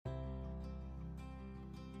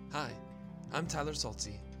Hi, I'm Tyler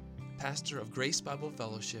Salty, pastor of Grace Bible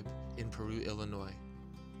Fellowship in Peru, Illinois.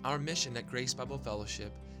 Our mission at Grace Bible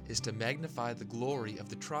Fellowship is to magnify the glory of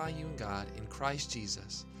the triune God in Christ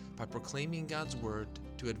Jesus by proclaiming God's Word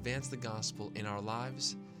to advance the gospel in our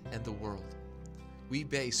lives and the world. We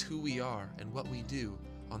base who we are and what we do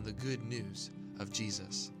on the good news of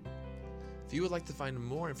Jesus. If you would like to find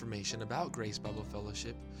more information about Grace Bible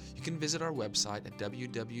Fellowship, you can visit our website at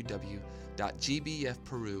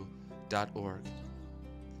www.gbfperu.org.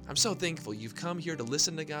 I'm so thankful you've come here to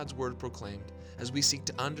listen to God's Word proclaimed as we seek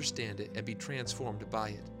to understand it and be transformed by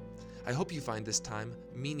it. I hope you find this time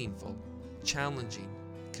meaningful, challenging,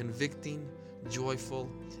 convicting,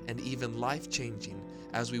 joyful, and even life-changing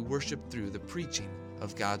as we worship through the preaching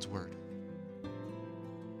of God's Word.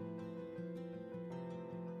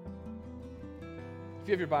 If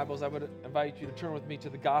you have your Bibles, I would invite you to turn with me to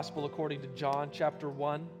the Gospel according to John chapter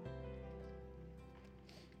 1.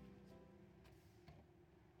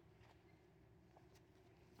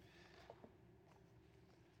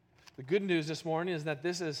 The good news this morning is that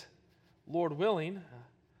this is, Lord willing,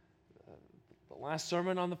 the last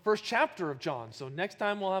sermon on the first chapter of John. So next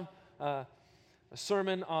time we'll have a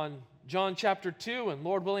sermon on John chapter 2, and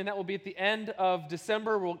Lord willing, that will be at the end of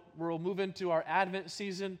December. We'll move into our Advent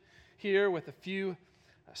season here with a few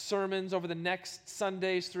sermons over the next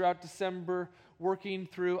Sundays throughout December, working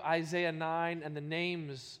through Isaiah 9 and the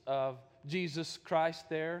names of Jesus Christ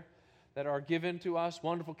there that are given to us: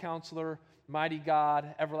 Wonderful Counselor, Mighty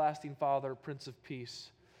God, Everlasting Father, Prince of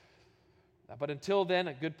Peace. But until then,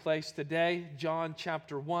 a good place today, John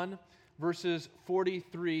chapter 1, verses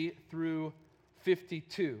 43 through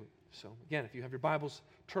 52. So again, if you have your Bibles,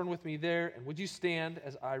 turn with me there, and would you stand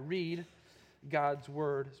as I read God's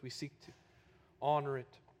Word as we seek to honor it.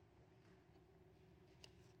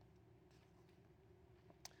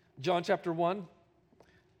 John chapter 1,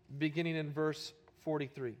 beginning in verse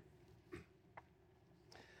 43.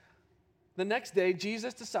 The next day,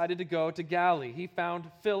 Jesus decided to go to Galilee. He found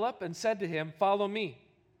Philip and said to him, "Follow me."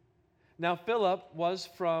 Now Philip was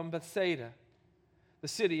from Bethsaida, the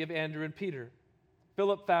city of Andrew and Peter.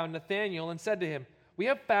 Philip found Nathanael and said to him, "We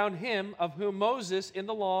have found him of whom Moses in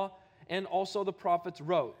the law and also the prophets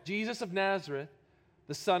wrote, Jesus of Nazareth,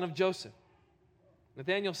 the son of Joseph."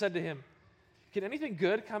 Nathanael said to him, "Can anything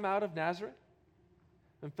good come out of Nazareth?"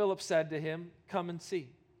 And Philip said to him, "Come and see."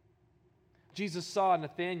 Jesus saw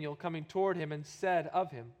Nathanael coming toward him and said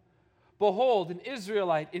of him, "Behold, an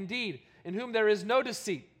Israelite indeed, in whom there is no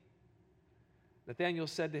deceit." Nathanael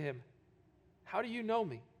said to him, "How do you know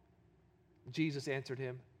me?" Jesus answered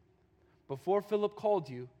him, "Before Philip called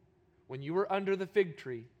you, when you were under the fig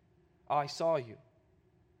tree, I saw you."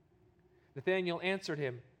 Nathanael answered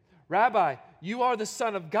him, "Rabbi, you are the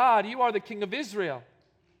Son of God, you are the King of Israel."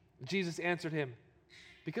 Jesus answered him,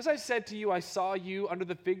 "Because I said to you, I saw you under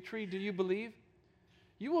the fig tree, do you believe?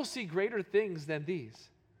 You will see greater things than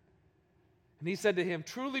these." And he said to him,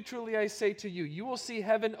 "Truly, truly, I say to you, you will see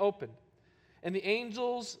heaven opened, and the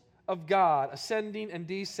angels of God ascending and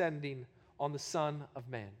descending on the Son of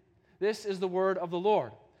Man." This is the word of the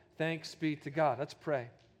Lord. Thanks be to God. Let's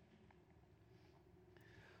pray.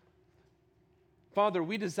 Father,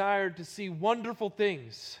 we desire to see wonderful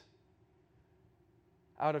things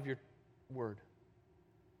out of your word.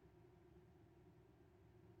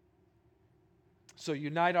 So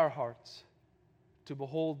unite our hearts to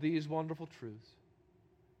behold these wonderful truths,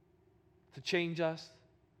 to change us,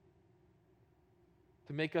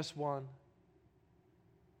 to make us one,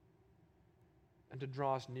 and to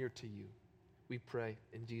draw us near to you. We pray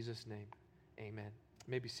in Jesus' name. Amen.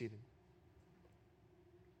 You may be seated.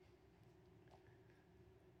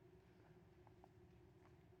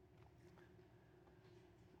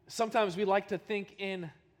 Sometimes we like to think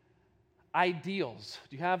in ideals.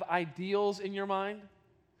 Do you have ideals in your mind?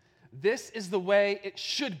 This is the way it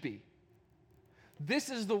should be. This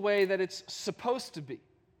is the way that it's supposed to be.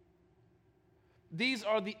 These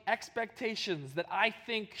are the expectations that I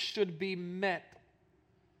think should be met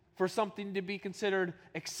for something to be considered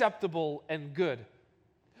acceptable and good.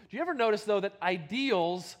 Do you ever notice, though, that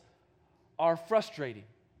ideals are frustrating?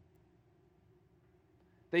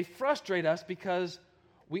 They frustrate us because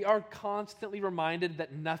we are constantly reminded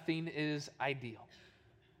that nothing is ideal.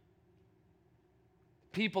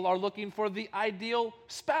 People are looking for the ideal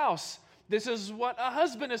spouse. This is what a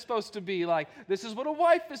husband is supposed to be like. This is what a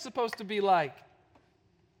wife is supposed to be like.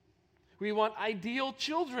 We want ideal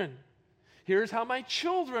children. Here's how my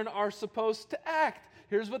children are supposed to act.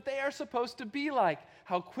 Here's what they are supposed to be like.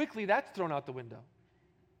 How quickly that's thrown out the window.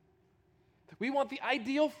 We want the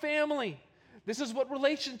ideal family. This is what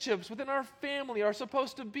relationships within our family are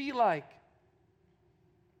supposed to be like.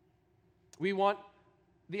 We want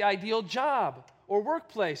the ideal job or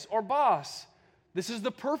workplace or boss. This is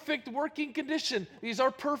the perfect working condition. These are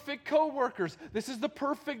perfect coworkers. This is the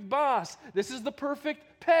perfect boss. This is the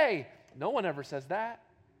perfect pay. No one ever says that.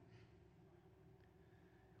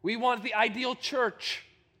 We want the ideal church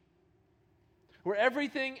where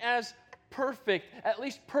everything is perfect, at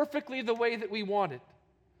least perfectly the way that we want it.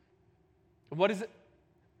 And what is it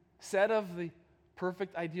said of the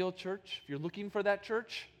perfect ideal church? If you're looking for that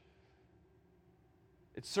church,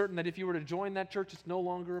 it's certain that if you were to join that church, it's no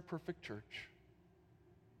longer a perfect church.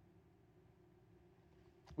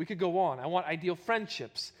 We could go on. I want ideal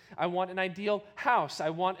friendships. I want an ideal house. I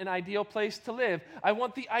want an ideal place to live. I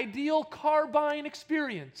want the ideal car buying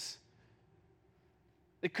experience.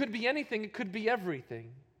 It could be anything. It could be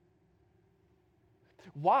everything.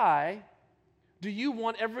 Why do you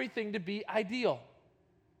want everything to be ideal?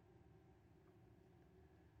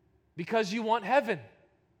 Because you want heaven.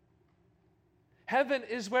 Heaven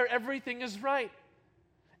is where everything is right.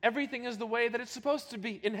 Everything is the way that it's supposed to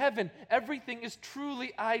be. In heaven, everything is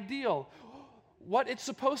truly ideal. What it's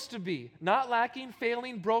supposed to be. Not lacking,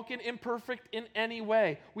 failing, broken, imperfect in any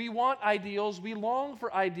way. We want ideals. We long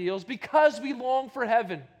for ideals because we long for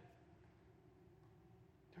heaven.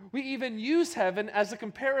 We even use heaven as a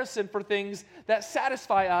comparison for things that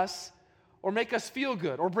satisfy us or make us feel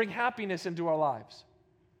good or bring happiness into our lives.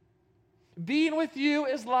 Being with you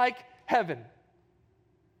is like heaven.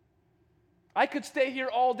 I could stay here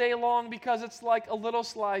all day long because it's like a little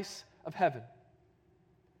slice of heaven.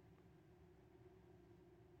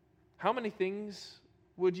 How many things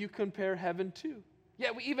would you compare heaven to?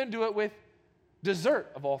 Yeah, we even do it with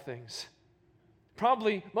dessert of all things.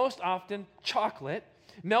 Probably most often chocolate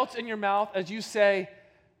melts in your mouth as you say,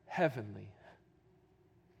 heavenly.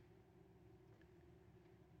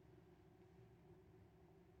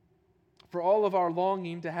 For all of our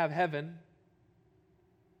longing to have heaven,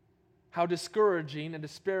 how discouraging and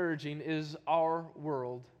disparaging is our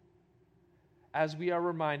world as we are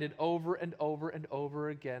reminded over and over and over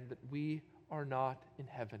again that we are not in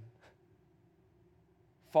heaven.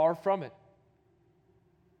 Far from it.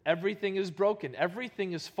 Everything is broken.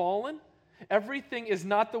 Everything is fallen. Everything is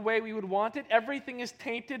not the way we would want it. Everything is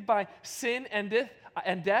tainted by sin and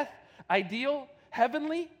death. Ideal,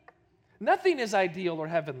 heavenly. Nothing is ideal or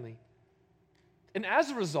heavenly. And as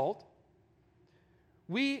a result,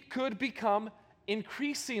 we could become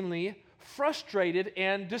increasingly frustrated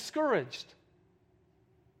and discouraged.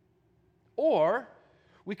 Or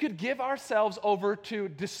we could give ourselves over to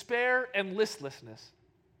despair and listlessness.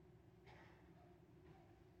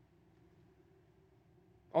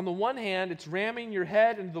 On the one hand, it's ramming your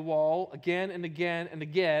head into the wall again and again and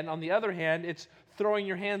again. On the other hand, it's throwing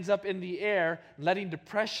your hands up in the air, letting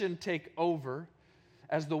depression take over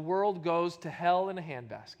as the world goes to hell in a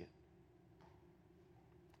handbasket.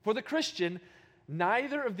 For the Christian,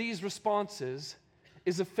 neither of these responses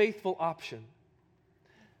is a faithful option.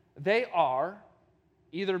 They are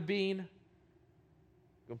either being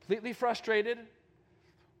completely frustrated,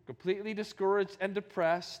 completely discouraged and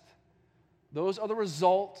depressed. Those are the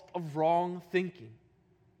result of wrong thinking.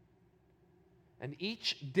 And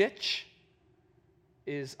each ditch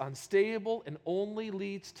is unstable and only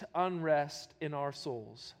leads to unrest in our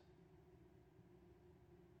souls.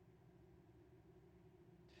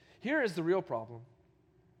 Here is the real problem.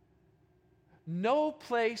 No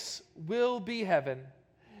place will be heaven,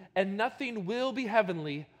 and nothing will be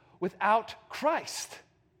heavenly without Christ.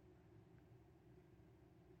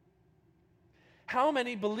 How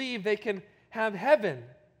many believe they can have heaven,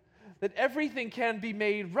 that everything can be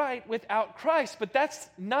made right without Christ? But that's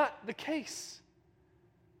not the case.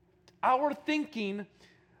 Our thinking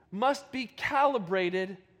must be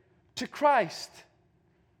calibrated to Christ.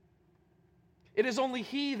 It is only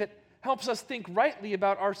He that helps us think rightly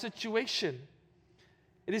about our situation.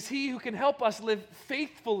 It is He who can help us live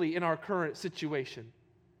faithfully in our current situation.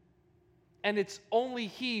 And it's only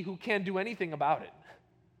He who can do anything about it.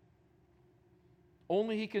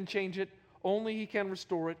 Only He can change it. Only He can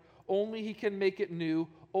restore it. Only He can make it new.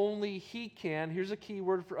 Only He can, here's a key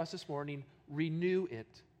word for us this morning, renew it.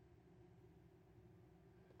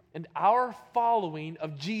 And our following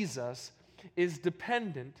of Jesus is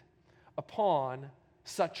dependent upon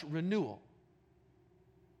such renewal.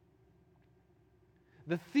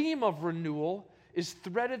 The theme of renewal is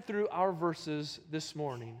threaded through our verses this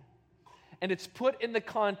morning, and it's put in the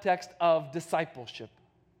context of discipleship.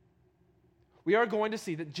 We are going to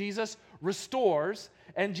see that Jesus restores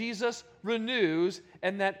and Jesus renews,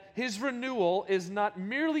 and that His renewal is not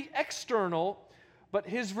merely external, but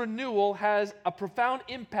His renewal has a profound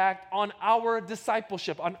impact on our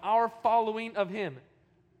discipleship, on our following of Him.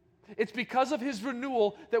 It's because of his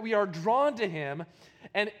renewal that we are drawn to him,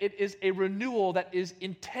 and it is a renewal that is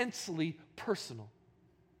intensely personal.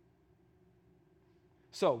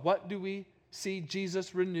 So, what do we see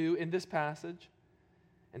Jesus renew in this passage?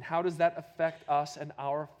 And how does that affect us and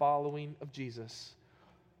our following of Jesus?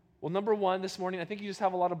 Well, number one this morning, I think you just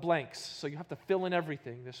have a lot of blanks, so you have to fill in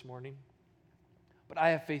everything this morning. But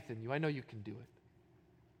I have faith in you. I know you can do it.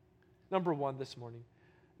 Number one this morning,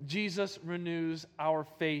 Jesus renews our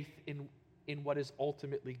faith in what is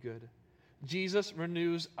ultimately good. Jesus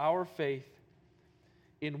renews our faith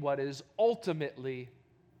in what is ultimately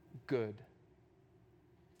good.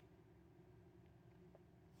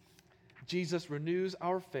 Jesus renews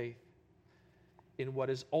our faith in what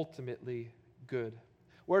is ultimately good.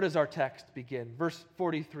 Where does our text begin? Verse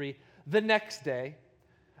 43, the next day.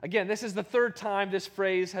 Again, this is the third time this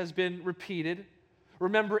phrase has been repeated.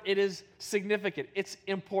 Remember, it is significant. It's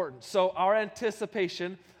important. So our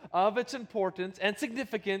anticipation of its importance and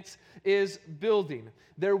significance is building.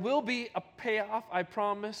 There will be a payoff, I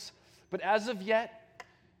promise, but as of yet,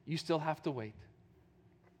 you still have to wait.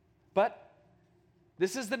 But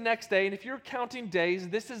this is the next day, and if you're counting days,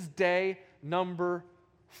 this is day number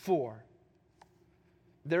 4.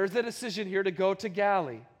 There's a decision here to go to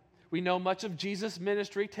Galilee. We know much of Jesus'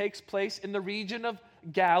 ministry takes place in the region of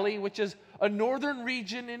Galilee, which is a northern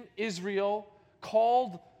region in Israel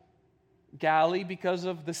called Galilee because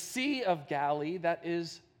of the Sea of Galilee that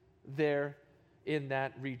is there in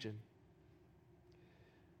that region.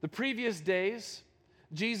 The previous days,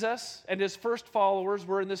 Jesus and his first followers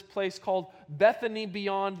were in this place called Bethany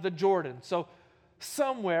beyond the Jordan. So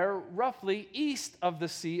somewhere roughly east of the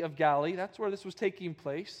Sea of Galilee, that's where this was taking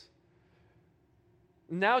place.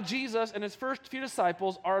 Now Jesus and his first few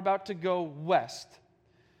disciples are about to go west.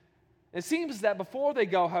 It seems that before they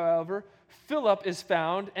go, however, Philip is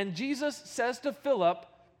found, and Jesus says to Philip,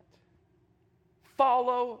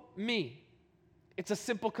 "Follow me." It's a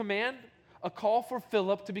simple command, a call for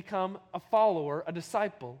Philip to become a follower, a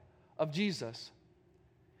disciple of Jesus.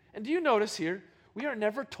 And do you notice here, we are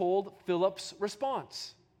never told Philip's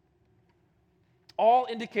response. All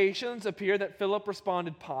indications appear that Philip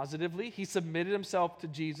responded positively. He submitted himself to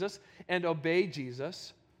Jesus and obeyed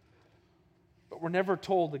Jesus. But we're never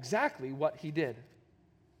told exactly what he did.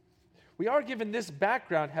 We are given this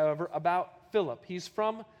background, however, about Philip. He's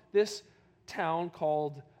from this town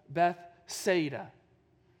called Bethsaida.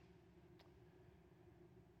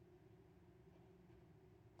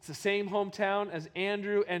 It's the same hometown as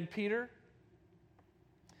Andrew and Peter.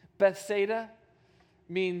 Bethsaida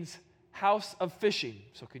means house of fishing.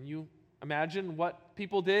 So can you imagine what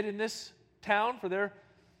people did in this town for their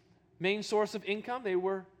main source of income? They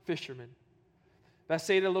were fishermen.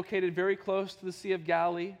 Bethsaida located very close to the Sea of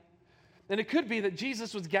Galilee. And it could be that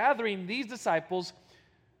Jesus was gathering these disciples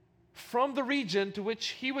from the region to which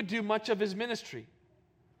he would do much of his ministry.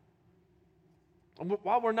 And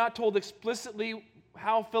while we're not told explicitly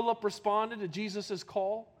how Philip responded to Jesus'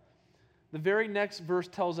 call, the very next verse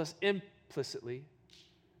tells us implicitly,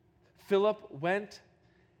 Philip went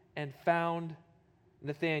and found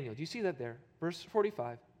Nathanael. Do you see that there? Verse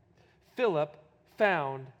 45. Philip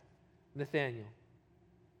found Nathanael.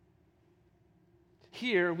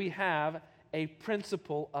 Here we have a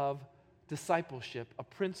principle of discipleship, a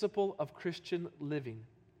principle of Christian living.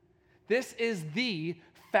 This is the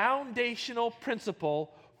foundational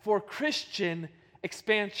principle for Christian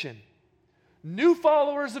expansion. New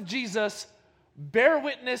followers of Jesus bear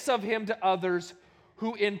witness of him to others,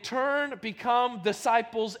 who in turn become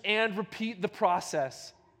disciples and repeat the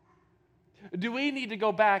process. Do we need to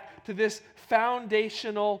go back to this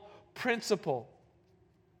foundational principle?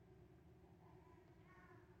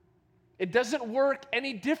 It doesn't work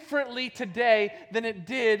any differently today than it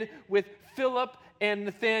did with Philip and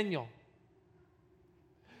Nathanael.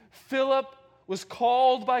 Philip was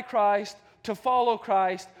called by Christ to follow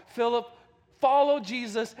Christ. Philip followed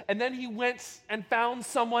Jesus, and then he went and found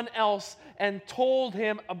someone else and told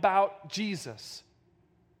him about Jesus.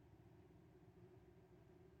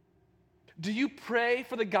 Do you pray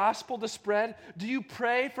for the gospel to spread? Do you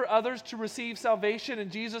pray for others to receive salvation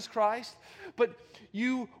in Jesus Christ? But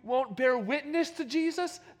you won't bear witness to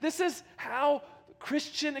Jesus? This is how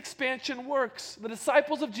Christian expansion works. The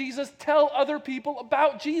disciples of Jesus tell other people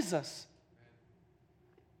about Jesus.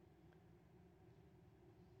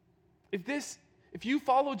 If you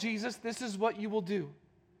follow Jesus, this is what you will do.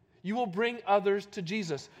 You will bring others to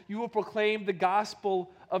Jesus. You will proclaim the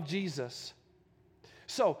gospel of Jesus.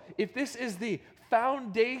 So, if this is the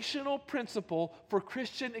foundational principle for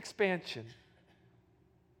Christian expansion,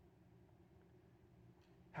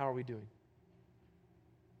 how are we doing?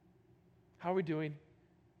 How are we doing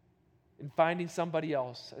in finding somebody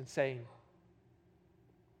else and saying,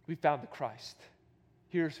 we found the Christ.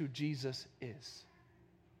 Here's who Jesus is.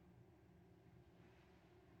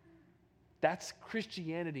 That's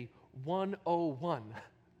Christianity 101.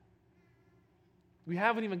 We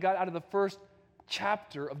haven't even got out of the first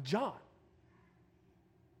chapter of John.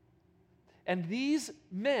 And these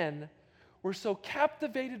men were so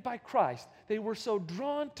captivated by Christ, they were so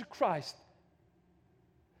drawn to Christ,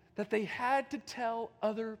 that they had to tell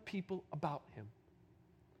other people about him.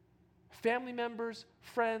 Family members,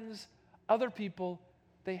 friends, other people,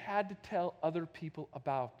 they had to tell other people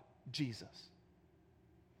about Jesus.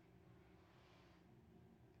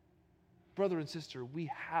 Brother and sister,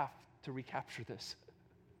 we have to recapture this.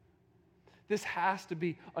 This has to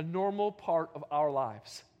be a normal part of our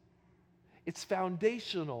lives. It's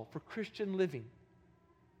foundational for Christian living.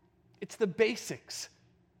 It's the basics.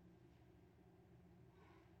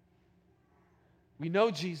 We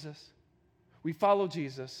know Jesus. We follow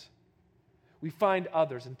Jesus. We find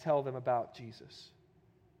others and tell them about Jesus.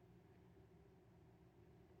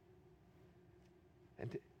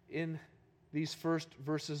 And in these first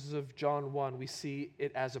verses of John 1, we see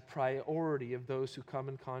it as a priority of those who come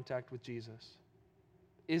in contact with Jesus.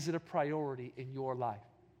 Is it a priority in your life?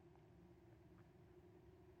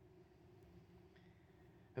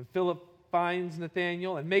 And Philip finds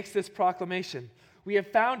Nathanael and makes this proclamation. We have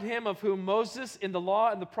found him of whom Moses in the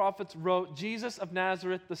law and the prophets wrote, Jesus of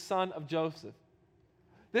Nazareth, the son of Joseph.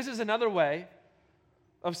 This is another way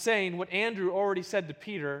of saying what Andrew already said to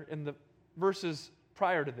Peter in the verses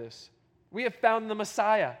prior to this. We have found the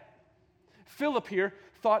Messiah. Philip here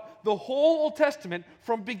thought the whole Old Testament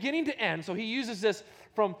from beginning to end. So he uses this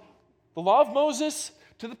from the law of Moses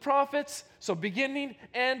to the prophets, so beginning,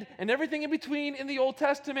 end, and everything in between in the Old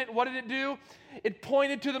Testament. What did it do? It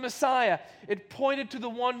pointed to the Messiah. It pointed to the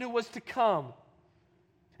one who was to come.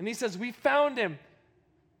 And he says, we found him.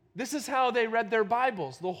 This is how they read their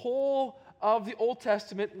Bibles. The whole of the Old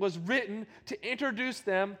Testament was written to introduce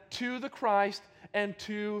them to the Christ and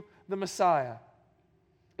to the Messiah.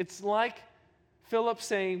 It's like Philip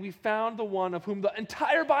saying, we found the one of whom the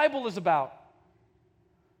entire Bible is about.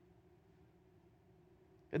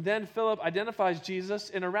 And then Philip identifies Jesus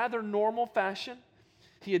in a rather normal fashion.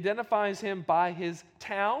 He identifies him by his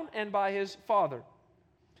town and by his father.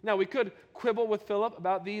 Now, we could quibble with Philip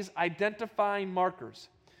about these identifying markers.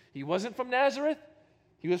 He wasn't from Nazareth.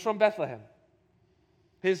 He was from Bethlehem.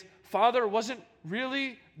 His father wasn't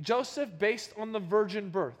really Joseph based on the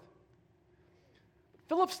virgin birth.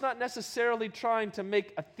 Philip's not necessarily trying to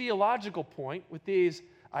make a theological point with these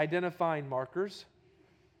identifying markers.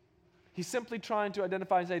 He's simply trying to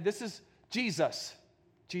identify and say, this is Jesus.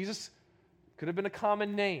 Jesus could have been a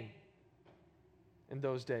common name in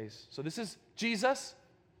those days. So this is Jesus,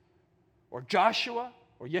 or Joshua,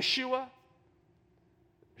 or Yeshua.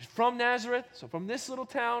 He's from Nazareth, so from this little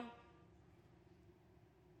town.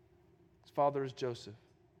 His father is Joseph.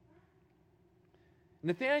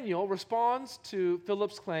 Nathanael responds to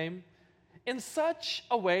Philip's claim in such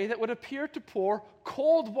a way that would appear to pour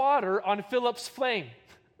cold water on Philip's flame.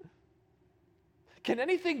 Can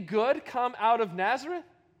anything good come out of Nazareth?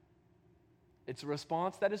 It's a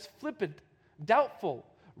response that is flippant, doubtful,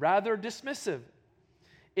 rather dismissive.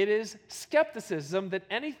 It is skepticism that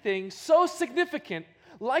anything so significant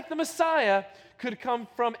like the Messiah could come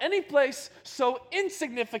from any place so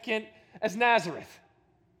insignificant as Nazareth.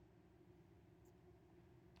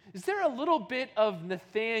 Is there a little bit of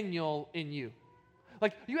Nathanael in you?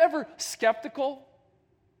 Like, are you ever skeptical?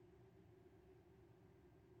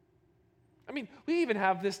 I mean, we even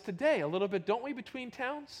have this today a little bit, don't we, between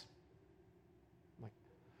towns? Like,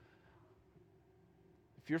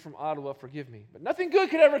 if you're from Ottawa, forgive me, but nothing good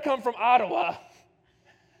could ever come from Ottawa.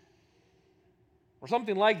 Or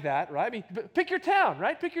something like that, right? I mean, pick your town,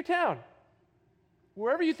 right? Pick your town.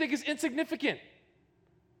 Wherever you think is insignificant.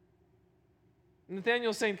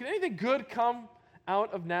 Nathanael's saying, can anything good come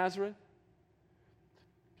out of Nazareth?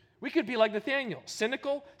 We could be like Nathanael,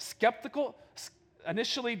 cynical, skeptical,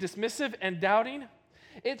 initially dismissive and doubting.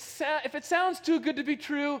 If it sounds too good to be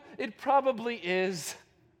true, it probably is.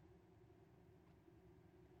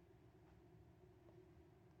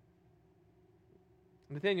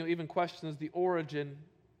 Nathanael even questions the origin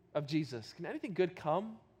of Jesus. Can anything good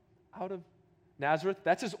come out of Nazareth?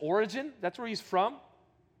 That's his origin. That's where he's from.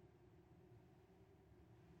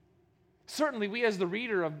 Certainly, we as the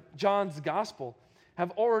reader of John's gospel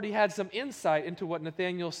have already had some insight into what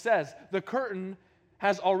Nathanael says. The curtain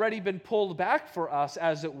has already been pulled back for us,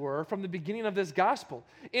 as it were, from the beginning of this gospel.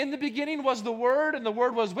 In the beginning was the Word, and the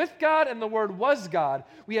Word was with God, and the Word was God.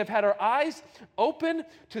 We have had our eyes open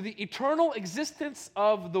to the eternal existence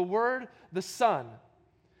of the Word, the Son.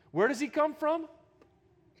 Where does he come from?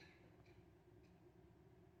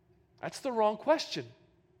 That's the wrong question.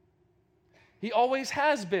 He always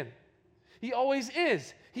has been. He always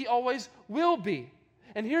is. He always will be.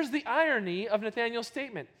 And here's the irony of Nathanael's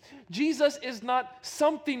statement. Jesus is not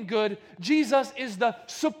something good. Jesus is the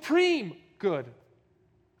supreme good.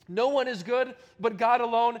 No one is good but God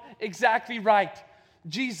alone. Exactly right.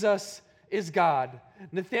 Jesus is God.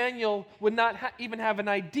 Nathanael would not even have an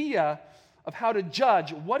idea of how to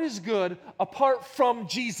judge what is good apart from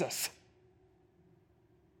Jesus.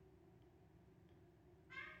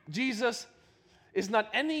 Jesus is not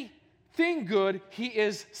anything good. He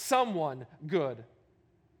is someone good.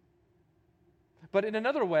 But in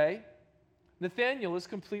another way, Nathanael is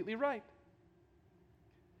completely right.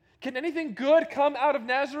 Can anything good come out of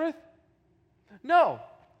Nazareth? No.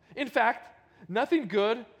 In fact, nothing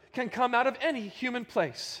good can come out of any human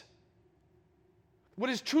place. What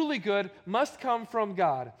is truly good must come from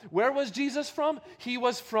God. Where was Jesus from? He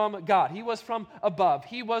was from God. He was from above.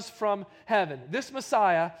 He was from heaven. This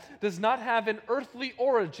Messiah does not have an earthly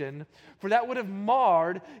origin, for that would have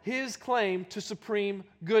marred his claim to supreme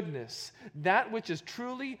goodness. That which is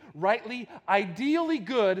truly, rightly, ideally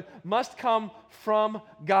good must come from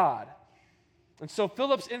God. And so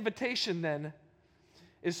Philip's invitation then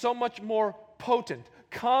is so much more potent.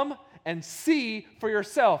 Come and see for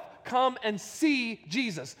yourself. Come and see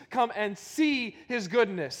Jesus. Come and see his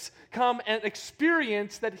goodness. Come and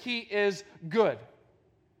experience that he is good.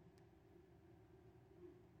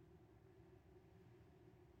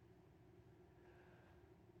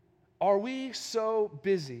 Are we so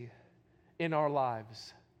busy in our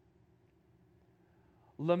lives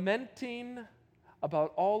lamenting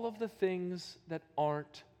about all of the things that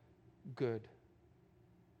aren't good?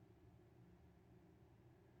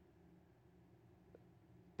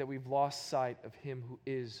 That we've lost sight of him who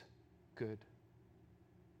is good.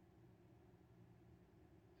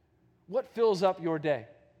 What fills up your day?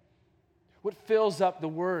 What fills up the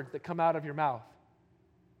words that come out of your mouth?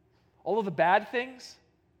 All of the bad things?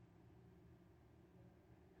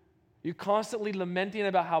 You constantly lamenting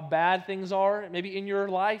about how bad things are, maybe in your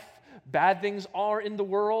life, bad things are in the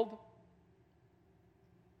world.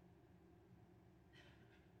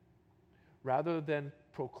 Rather than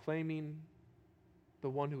proclaiming the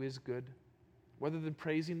one who is good, rather than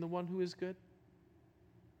praising the one who is good?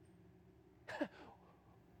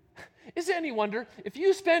 Is it any wonder if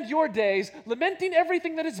you spend your days lamenting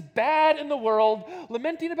everything that is bad in the world,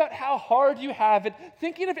 lamenting about how hard you have it,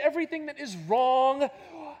 thinking of everything that is wrong,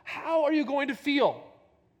 how are you going to feel?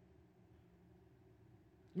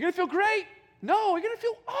 You're going to feel great? No, you're going to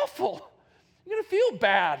feel awful. You're going to feel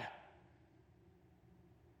bad.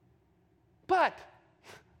 But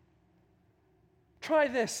try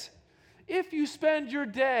this. If you spend your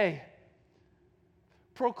day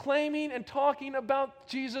proclaiming and talking about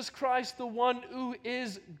Jesus Christ, the one who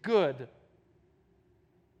is good,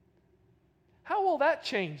 how will that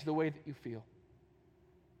change the way that you feel?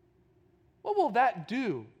 What will that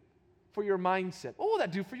do for your mindset? What will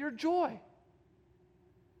that do for your joy?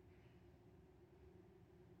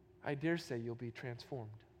 I dare say you'll be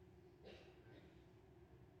transformed.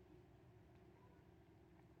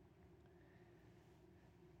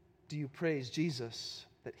 Do you praise Jesus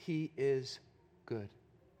that he is good?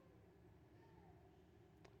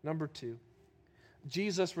 Number 2,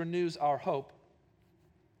 Jesus renews our hope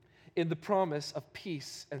in the promise of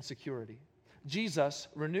peace and security. Jesus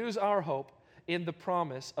renews our hope in the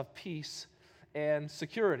promise of peace and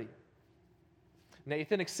security.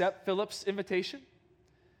 Nathan accepts Philip's invitation,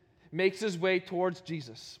 makes his way towards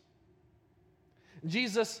Jesus.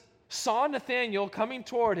 Jesus saw Nathanael coming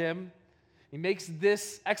toward him. He makes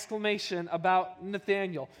this exclamation about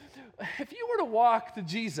Nathanael. If you were to walk to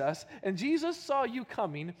Jesus and Jesus saw you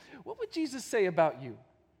coming, what would Jesus say about you?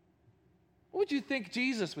 What would you think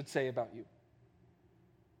Jesus would say about you?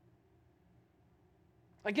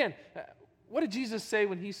 Again, what did Jesus say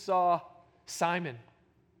when he saw Simon?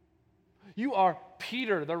 You are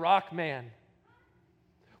Peter, the rock man.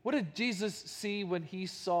 What did Jesus see when he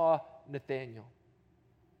saw Nathanael?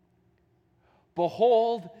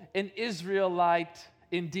 Behold, an Israelite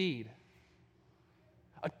indeed.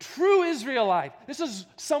 A true Israelite. This is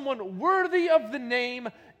someone worthy of the name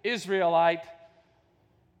Israelite.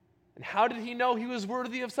 And how did he know he was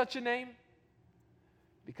worthy of such a name?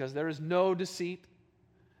 Because there is no deceit.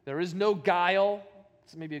 There is no guile.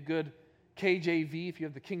 This may be a good KJV, if you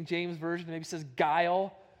have the King James Version, it maybe says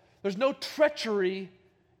guile. There's no treachery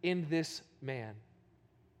in this man.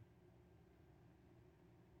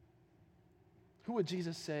 Who would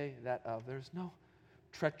Jesus say that of? There's no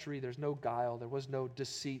treachery, there's no guile, there was no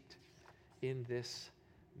deceit in this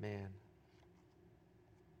man.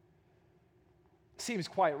 Seems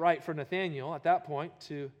quite right for Nathanael at that point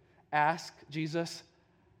to ask Jesus,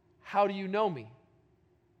 how do you know me?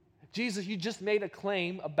 Jesus, you just made a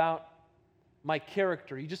claim about my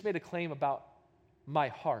character. You just made a claim about my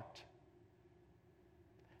heart.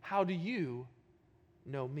 How do you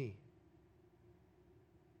know me?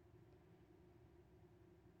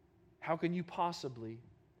 How can you possibly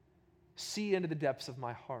see into the depths of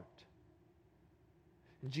my heart?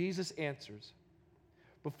 And Jesus answers,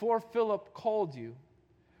 before Philip called you,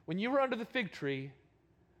 when you were under the fig tree,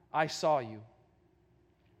 I saw you.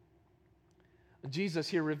 Jesus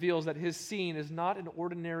here reveals that his scene is not an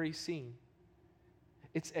ordinary scene.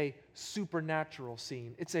 It's a supernatural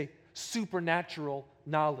scene. It's a supernatural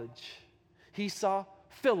knowledge. He saw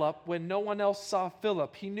Philip when no one else saw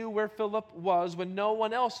Philip. He knew where Philip was when no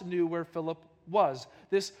one else knew where Philip was.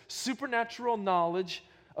 This supernatural knowledge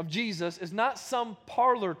of Jesus is not some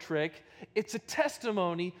parlor trick. It's a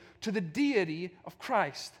testimony to the deity of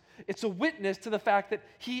Christ. It's a witness to the fact that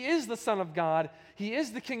he is the Son of God, he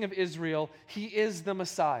is the King of Israel, he is the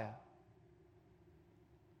Messiah.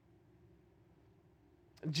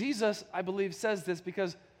 Jesus, I believe, says this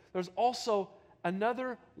because there's also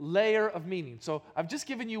another layer of meaning. So I've just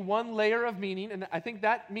given you one layer of meaning, and I think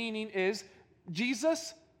that meaning is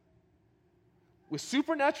Jesus, with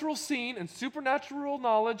supernatural seeing and supernatural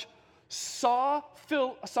knowledge, saw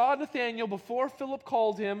Nathanael before Philip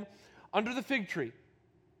called him under the fig tree.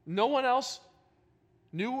 No one else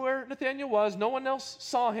knew where Nathanael was. No one else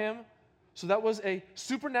saw him. So that was a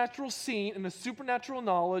supernatural scene and a supernatural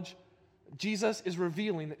knowledge. Jesus is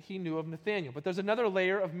revealing that he knew of Nathanael. But there's another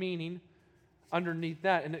layer of meaning underneath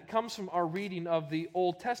that, and it comes from our reading of the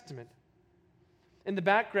Old Testament. In the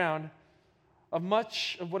background of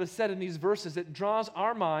much of what is said in these verses, it draws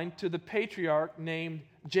our mind to the patriarch named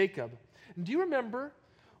Jacob. And do you remember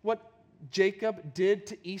what Jacob did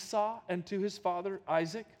to Esau and to his father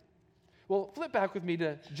Isaac? Well, flip back with me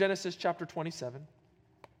to Genesis chapter 27,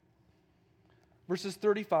 verses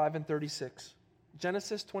 35 and 36.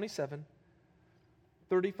 Genesis 27,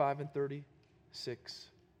 35 and 36.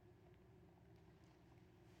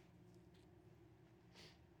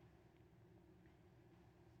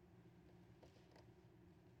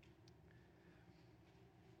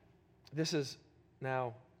 This is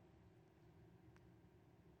now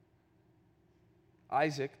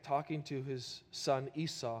Isaac talking to his son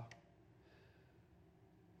Esau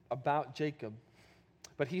about Jacob.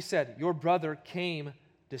 But he said, your brother came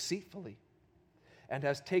deceitfully and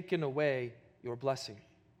has taken away your blessing.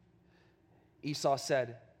 Esau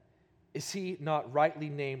said, is he not rightly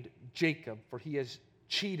named Jacob? For he has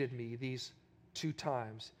cheated me these 2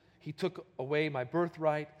 times. He took away my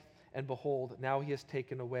birthright, and behold, now he has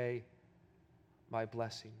taken away my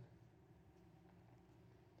blessing.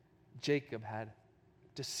 Jacob had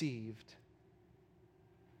deceived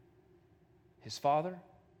his father,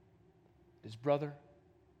 his brother.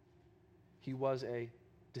 He was a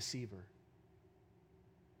deceiver.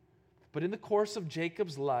 But in the course of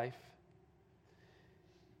Jacob's life,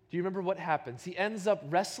 do you remember what happens? He ends up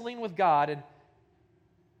wrestling with God, and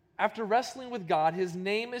after wrestling with God, his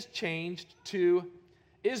name is changed to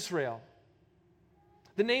Israel,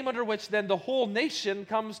 the name under which then the whole nation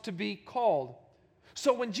comes to be called.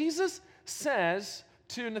 So when Jesus says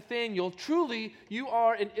to Nathanael, truly you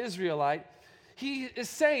are an Israelite, he is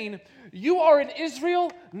saying, you are an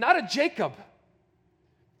Israel, not a Jacob.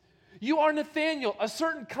 You are Nathanael, a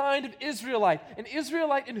certain kind of Israelite, an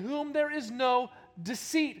Israelite in whom there is no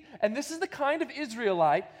deceit. And this is the kind of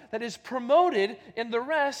Israelite that is promoted in the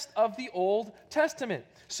rest of the Old Testament.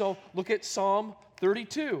 So look at Psalm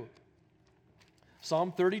 32.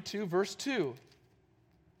 Psalm 32, verse 2.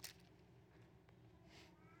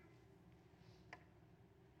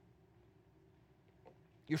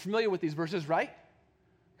 You're familiar with these verses, right?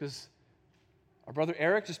 Because our brother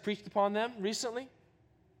Eric just preached upon them recently.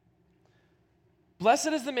 Blessed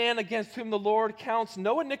is the man against whom the Lord counts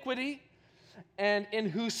no iniquity, and in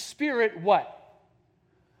whose spirit what?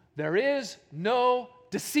 There is no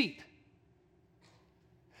deceit.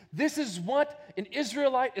 This is what an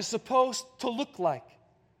Israelite is supposed to look like.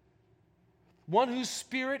 One in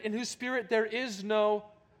whose spirit there is no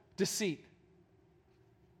deceit.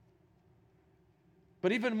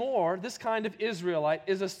 But even more, this kind of Israelite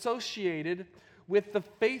is associated with the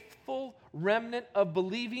faithful remnant of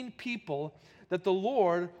believing people that the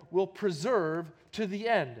Lord will preserve to the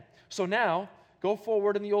end. So now, go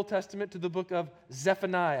forward in the Old Testament to the book of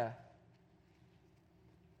Zephaniah.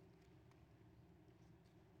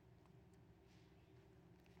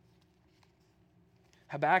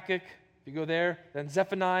 Habakkuk, if you go there, then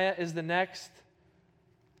Zephaniah is the next.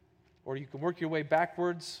 Or you can work your way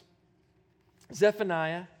backwards.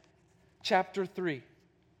 Zephaniah chapter 3.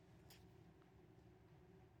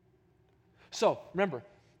 So, remember,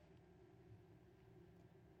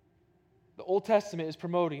 the Old Testament is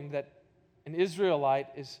promoting that an Israelite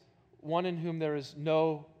is one in whom there is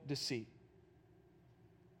no deceit.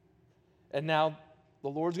 And now the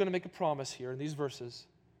Lord's going to make a promise here in these verses.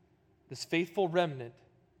 This faithful remnant,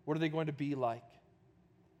 what are they going to be like?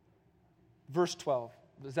 Verse 12,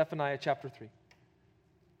 Zephaniah chapter 3.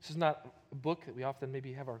 This is not a book that we often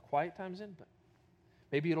maybe have our quiet times in, but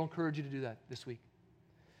maybe it'll encourage you to do that this week.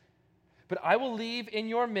 But I will leave in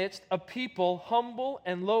your midst a people humble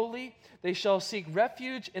and lowly. They shall seek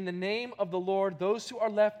refuge in the name of the Lord, those who are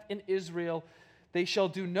left in Israel. They shall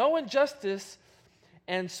do no injustice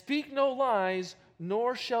and speak no lies,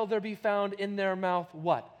 nor shall there be found in their mouth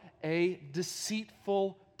what? A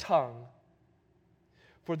deceitful tongue.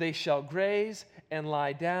 For they shall graze and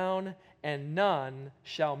lie down, and none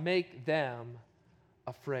shall make them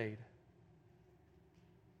afraid.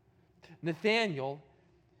 Nathanael,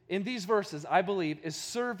 in these verses, I believe, is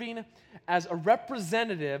serving as a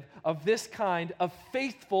representative of this kind of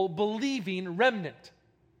faithful, believing remnant.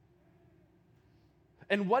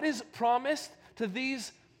 And what is promised to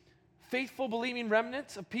these faithful, believing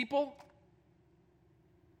remnants of people?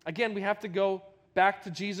 Again, we have to go back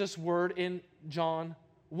to Jesus' word in John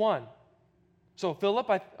 1. So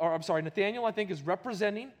Nathanael, I think, is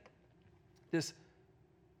representing this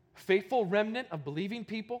faithful remnant of believing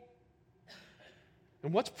people.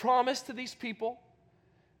 And what's promised to these people?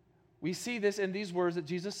 We see this in these words that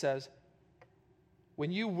Jesus says,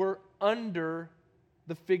 when you were under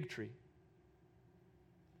the fig tree.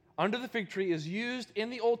 Under the fig tree is used in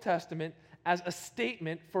the Old Testament as a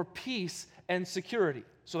statement for peace and security.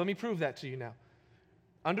 So let me prove that to you now.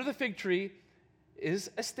 Under the fig tree is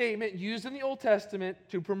a statement used in the Old Testament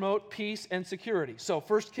to promote peace and security. So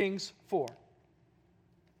 1 Kings 4.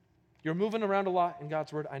 You're moving around a lot in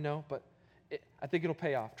God's word, I know, but I think it'll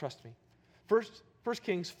pay off, trust me. 1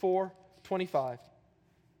 Kings 4:25.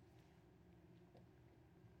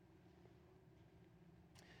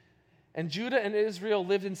 And Judah and Israel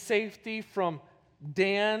lived in safety from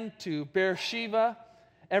Dan to Beersheba,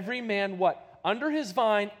 every man what? Under his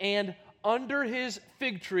vine and under his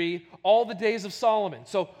fig tree all the days of Solomon.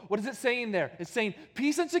 So what is it saying there? It's saying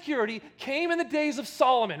peace and security came in the days of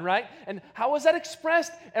Solomon, right? And how is that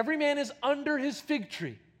expressed? Every man is under his fig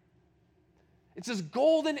tree. It's this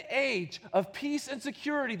golden age of peace and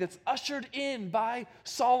security that's ushered in by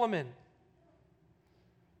Solomon.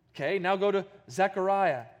 Okay, now go to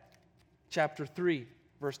Zechariah chapter 3,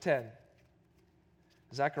 verse 10.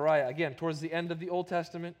 Zechariah, again, towards the end of the Old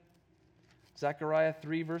Testament. Zechariah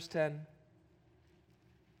 3, verse 10.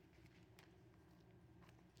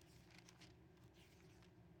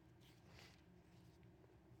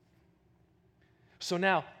 So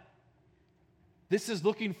now, this is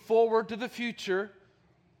looking forward to the future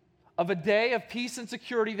of a day of peace and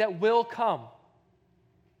security that will come.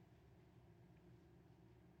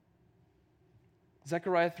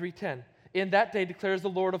 Zechariah 3:10. In that day, declares the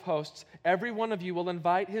Lord of hosts, every one of you will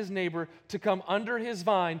invite his neighbor to come under his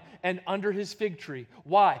vine and under his fig tree.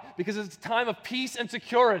 Why? Because it's a time of peace and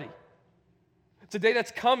security. It's a day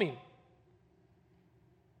that's coming.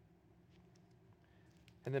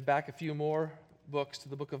 And then back a few more books to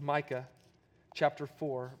the book of Micah, chapter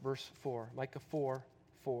 4, verse 4. Micah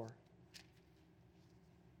 4:4.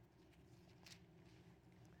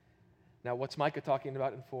 Now, what's Micah talking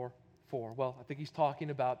about in 4:4? Well, I think he's talking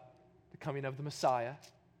about the coming of the Messiah.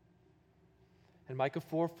 And Micah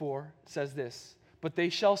 4:4 says this, but they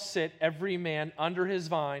shall sit every man under his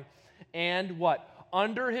vine and what?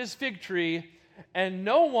 Under his fig tree, and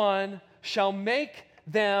no one shall make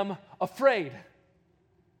them afraid.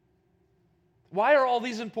 Why are all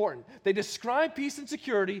these important? They describe peace and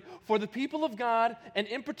security for the people of God, and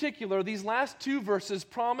in particular, these last two verses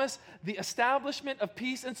promise the establishment of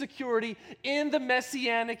peace and security in the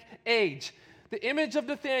Messianic age. The image of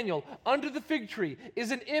Nathanael under the fig tree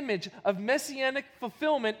is an image of Messianic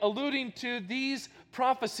fulfillment alluding to these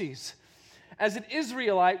prophecies. As an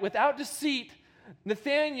Israelite without deceit,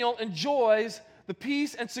 Nathanael enjoys the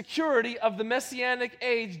peace and security of the Messianic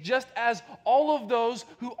age, just as all of those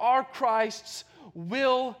who are Christ's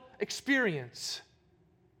will experience.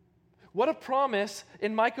 What a promise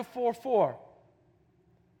in Micah 4:4.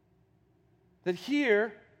 That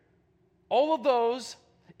here, all of those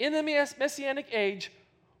in the Messianic age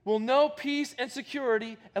will know peace and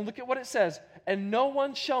security. And look at what it says. And no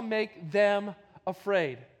one shall make them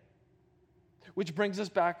afraid. Which brings us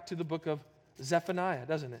back to the book of Zephaniah,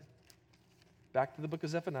 doesn't it? Back to the book of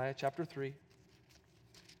Zephaniah, chapter 3.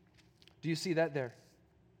 Do you see that there?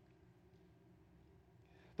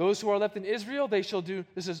 Those who are left in Israel, they shall do,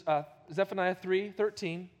 this is Zephaniah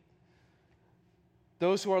 3:13.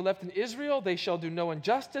 Those who are left in Israel, they shall do no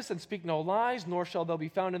injustice and speak no lies, nor shall there be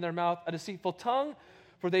found in their mouth a deceitful tongue,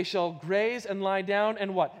 for they shall graze and lie down,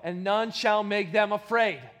 and what? And none shall make them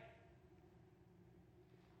afraid.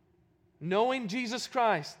 Knowing Jesus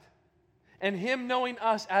Christ and Him knowing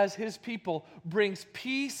us as His people brings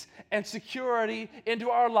peace and security into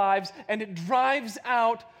our lives, and it drives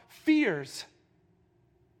out fears.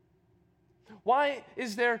 Why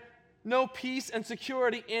is there no peace and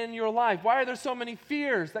security in your life? Why are there so many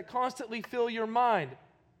fears that constantly fill your mind?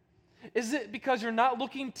 Is it because you're not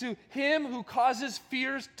looking to Him who causes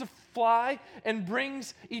fears to fly and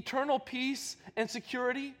brings eternal peace and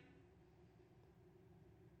security?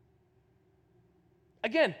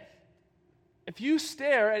 Again, if you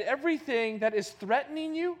stare at everything that is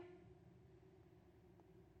threatening you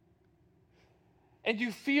and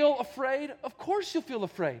you feel afraid, of course you'll feel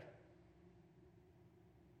afraid.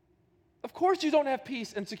 Of course you don't have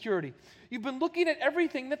peace and security. You've been looking at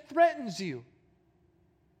everything that threatens you.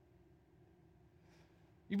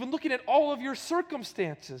 You've been looking at all of your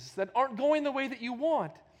circumstances that aren't going the way that you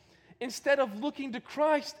want, instead of looking to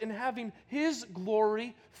Christ and having His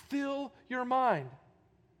glory fill your mind.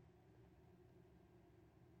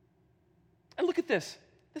 And look at this.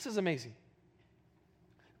 This is amazing.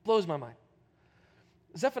 Blows my mind.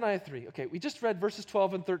 Zephaniah 3. Okay, we just read verses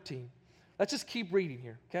 12 and 13. Let's just keep reading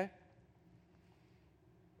here, okay?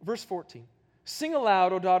 Verse 14. Sing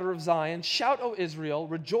aloud, O daughter of Zion. Shout, O Israel.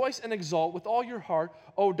 Rejoice and exult with all your heart,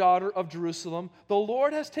 O daughter of Jerusalem. The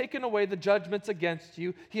Lord has taken away the judgments against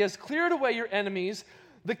you. He has cleared away your enemies.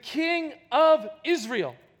 The King of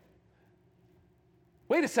Israel.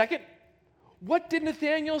 Wait a second. What did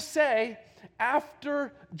Nathanael say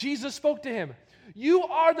after Jesus spoke to him? You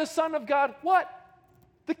are the Son of God. What?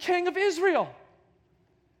 The King of Israel.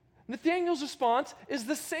 Nathanael's response is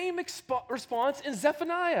the same response in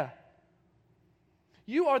Zephaniah.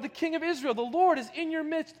 You are the King of Israel. The Lord is in your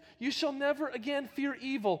midst. You shall never again fear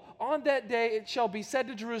evil. On that day it shall be said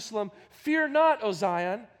to Jerusalem, fear not, O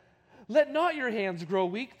Zion. Let not your hands grow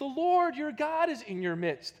weak. The Lord your God is in your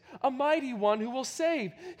midst, a mighty one who will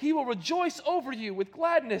save. He will rejoice over you with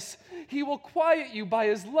gladness. He will quiet you by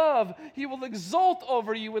His love. He will exult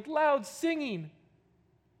over you with loud singing.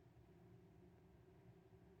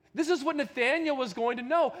 This is what Nathanael was going to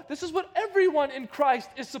know. This is what everyone in Christ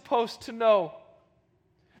is supposed to know.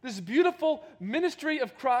 This beautiful ministry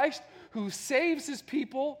of Christ who saves His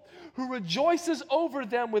people, who rejoices over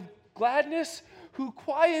them with gladness, who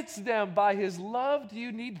quiets them by His love. Do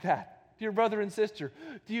you need that, dear brother and sister?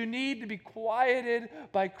 Do you need to be quieted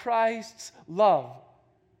by Christ's love?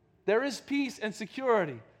 There is peace and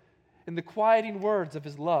security in the quieting words of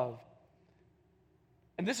His love.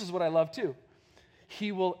 And this is what I love too.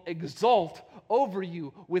 He will exult over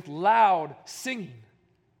you with loud singing.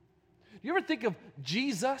 Do you ever think of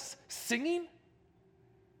Jesus singing?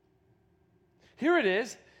 Here it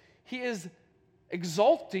is. He is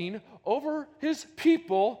exulting over His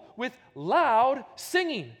people with loud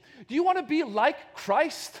singing. Do you want to be like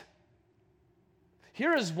Christ?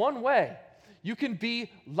 Here is one way you can be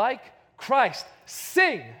like Christ.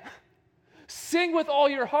 Sing. Sing with all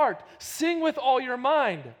your heart. Sing with all your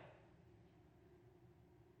mind.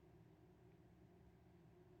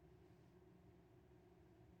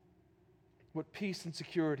 What peace and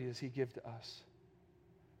security does He give to us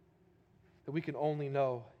that we can only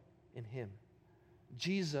know in Him?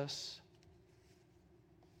 Jesus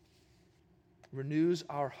renews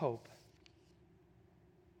our hope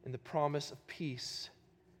in the promise of peace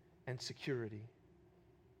and security.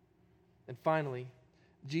 And finally,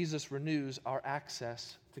 Jesus renews our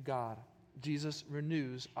access to God. Jesus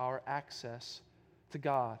renews our access to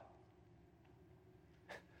God.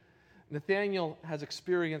 Nathanael has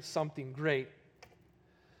experienced something great,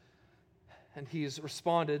 and he's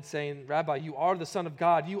responded saying, Rabbi, you are the Son of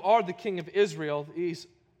God. You are the King of Israel. These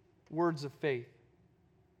words of faith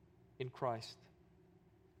in Christ.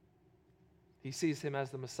 He sees Him as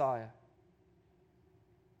the Messiah,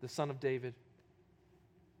 the Son of David,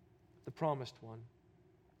 the promised one.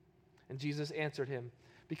 And Jesus answered him,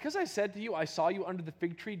 because I said to you, I saw you under the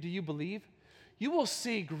fig tree, do you believe? You will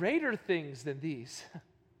see greater things than these.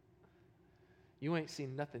 You ain't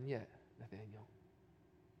seen nothing yet, Nathaniel.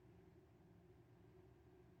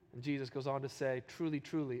 And Jesus goes on to say, truly,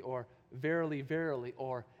 truly, or verily, verily,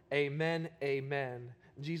 or amen, amen.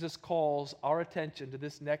 Jesus calls our attention to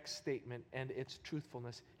this next statement and its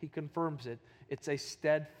truthfulness. He confirms it. It's a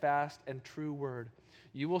steadfast and true word.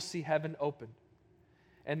 You will see heaven opened,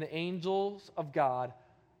 and the angels of God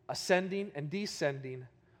ascending and descending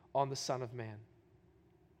on the Son of Man.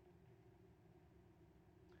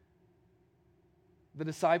 The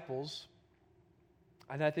disciples,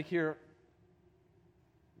 and I think here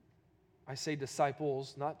I say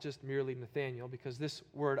disciples, not just merely Nathaniel, because this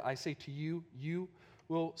word, I say to you, you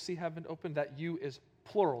will see heaven open. That you is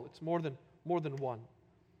plural. It's more than one.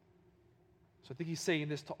 So I think he's saying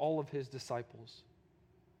this to all of his disciples.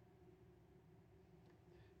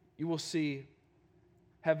 You will see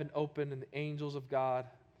heaven open and the angels of God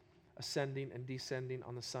ascending and descending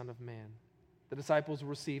on the Son of Man. The disciples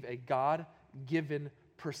will receive a God-given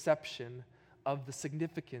perception of the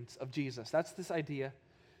significance of Jesus. That's this idea.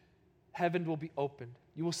 Heaven will be opened.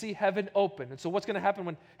 You will see heaven open. And so what's going to happen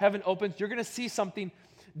when heaven opens? You're going to see something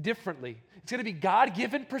differently. It's going to be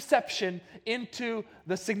God-given perception into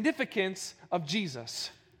the significance of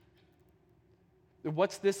Jesus.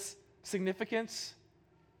 What's this significance?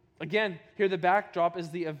 Again, here the backdrop is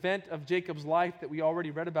the event of Jacob's life that we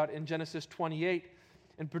already read about in Genesis 28.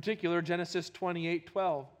 In particular, Genesis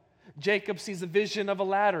 28:12. Jacob sees a vision of a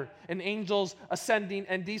ladder and angels ascending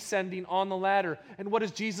and descending on the ladder. And what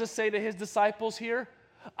does Jesus say to his disciples here?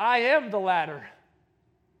 I am the ladder.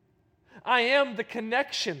 I am the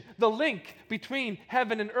connection, the link between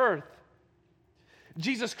heaven and earth.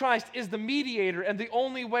 Jesus Christ is the mediator and the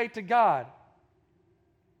only way to God.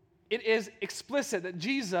 It is explicit that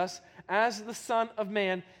Jesus, as the Son of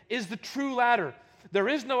Man, is the true ladder. There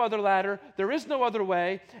is no other ladder. There is no other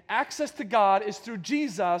way. Access to God is through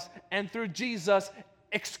Jesus and through Jesus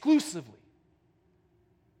exclusively.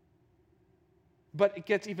 But it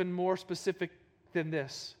gets even more specific than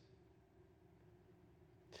this.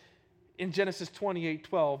 In Genesis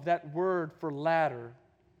 28:12, that word for ladder,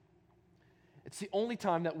 it's the only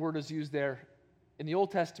time that word is used there in the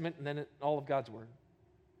Old Testament and then in all of God's Word.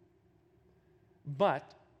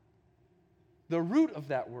 But the root of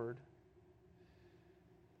that word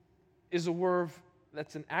is a word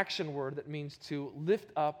that's an action word that means to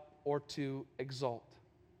lift up or to exalt.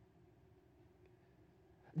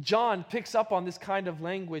 John picks up on this kind of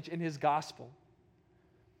language in his gospel.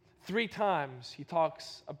 3 times he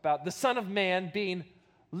talks about the Son of Man being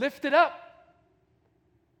lifted up,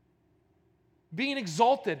 being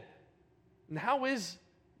exalted. And how is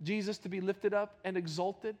Jesus to be lifted up and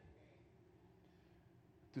exalted?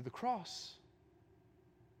 Through the cross,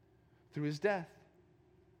 through his death.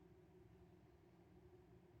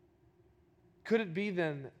 Could it be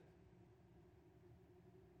then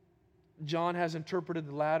John has interpreted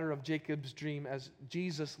the ladder of Jacob's dream as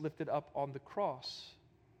Jesus lifted up on the cross?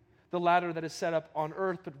 The ladder that is set up on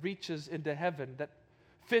earth but reaches into heaven, that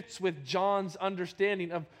fits with John's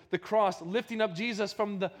understanding of the cross, lifting up Jesus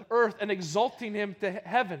from the earth and exalting him to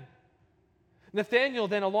heaven. Nathanael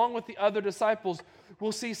then, along with the other disciples,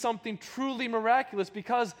 will see something truly miraculous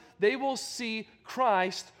because they will see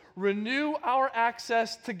Christ renew our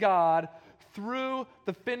access to God through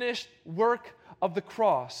the finished work of the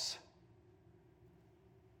cross.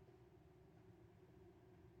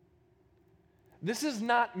 This is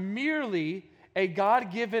not merely a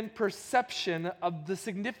God-given perception of the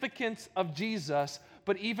significance of Jesus,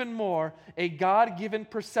 but even more, a God-given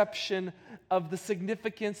perception of the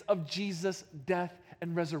significance of Jesus' death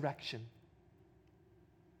and resurrection.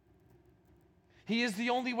 He is the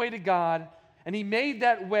only way to God, and he made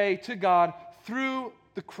that way to God through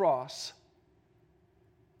the cross.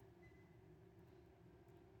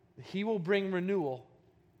 He will bring renewal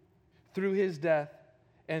through his death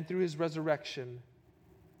and through his resurrection.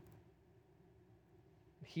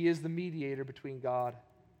 He is the mediator between God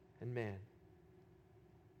and man.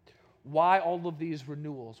 Why all of these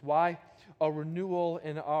renewals? Why a renewal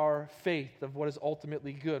in our faith of what is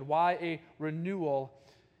ultimately good? Why a renewal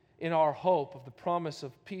in our hope of the promise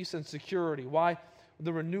of peace and security? Why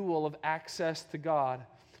the renewal of access to God?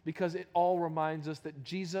 Because it all reminds us that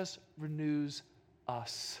Jesus renews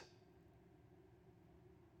us.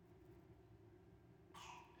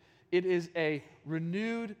 It is a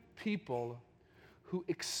renewed people who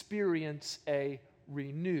experience a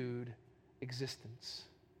renewed existence.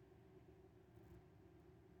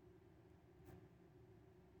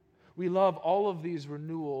 We love all of these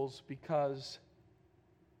renewals because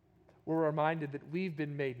we're reminded that we've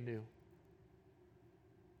been made new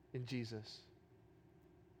in Jesus.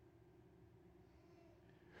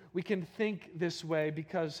 we can think this way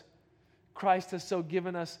because Christ has so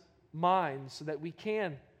given us minds so that we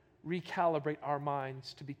can recalibrate our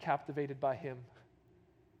minds to be captivated by Him.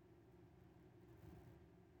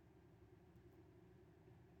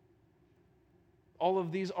 All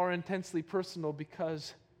of these are intensely personal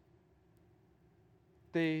because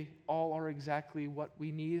they all are exactly what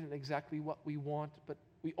we need and exactly what we want, but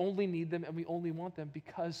we only need them and we only want them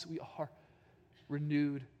because we are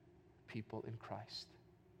renewed people in Christ.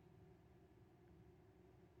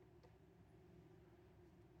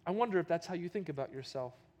 I wonder if that's how you think about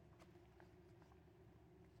yourself.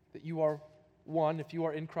 That you are one, if you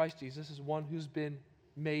are in Christ Jesus, is one who's been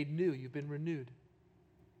made new. You've been renewed.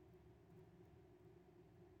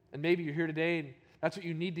 And maybe you're here today and that's what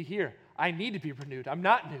you need to hear. I need to be renewed. I'm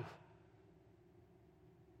not new.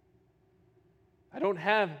 I don't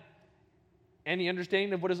have any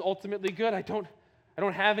understanding of what is ultimately good. I don't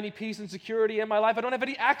have any peace and security in my life. I don't have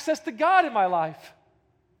any access to God in my life.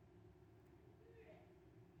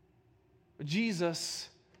 But Jesus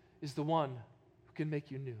is the one who can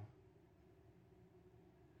make you new.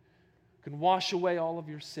 Who can wash away all of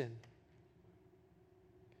your sin.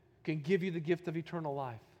 Who can give you the gift of eternal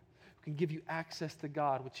life. Who can give you access to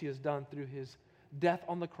God, which He has done through His death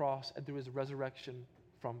on the cross and through His resurrection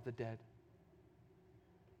from the dead.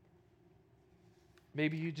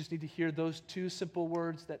 Maybe you just need to hear those two simple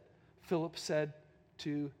words that Philip said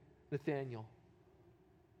to Nathanael.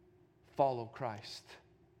 Follow Christ.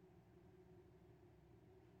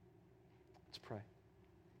 Let's pray.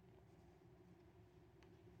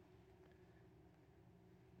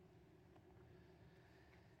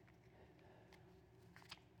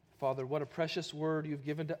 Father, what a precious word you've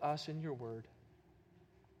given to us in your word.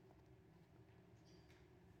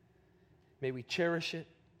 May we cherish it.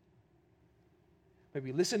 May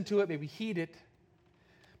we listen to it. May we heed it.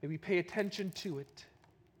 May we pay attention to it.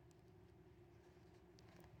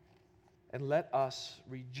 And let us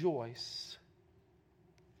rejoice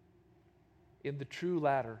in the true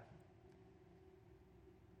ladder,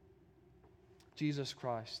 Jesus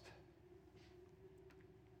Christ,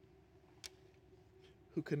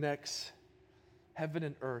 who connects heaven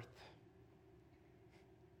and earth.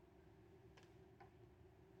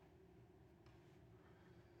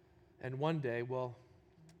 And one day will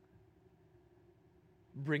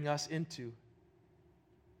bring us into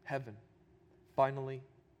heaven, finally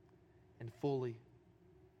and fully.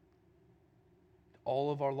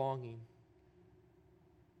 All of our longing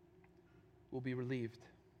will be relieved.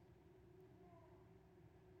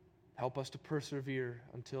 Help us to persevere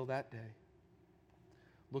until that day,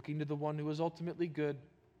 looking to the one who is ultimately good,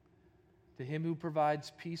 to Him who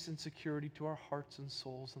provides peace and security to our hearts and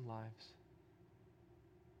souls and lives.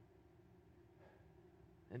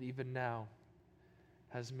 And even now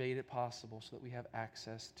has made it possible so that we have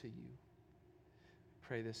access to you.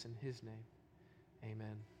 Pray this in His name.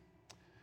 Amen.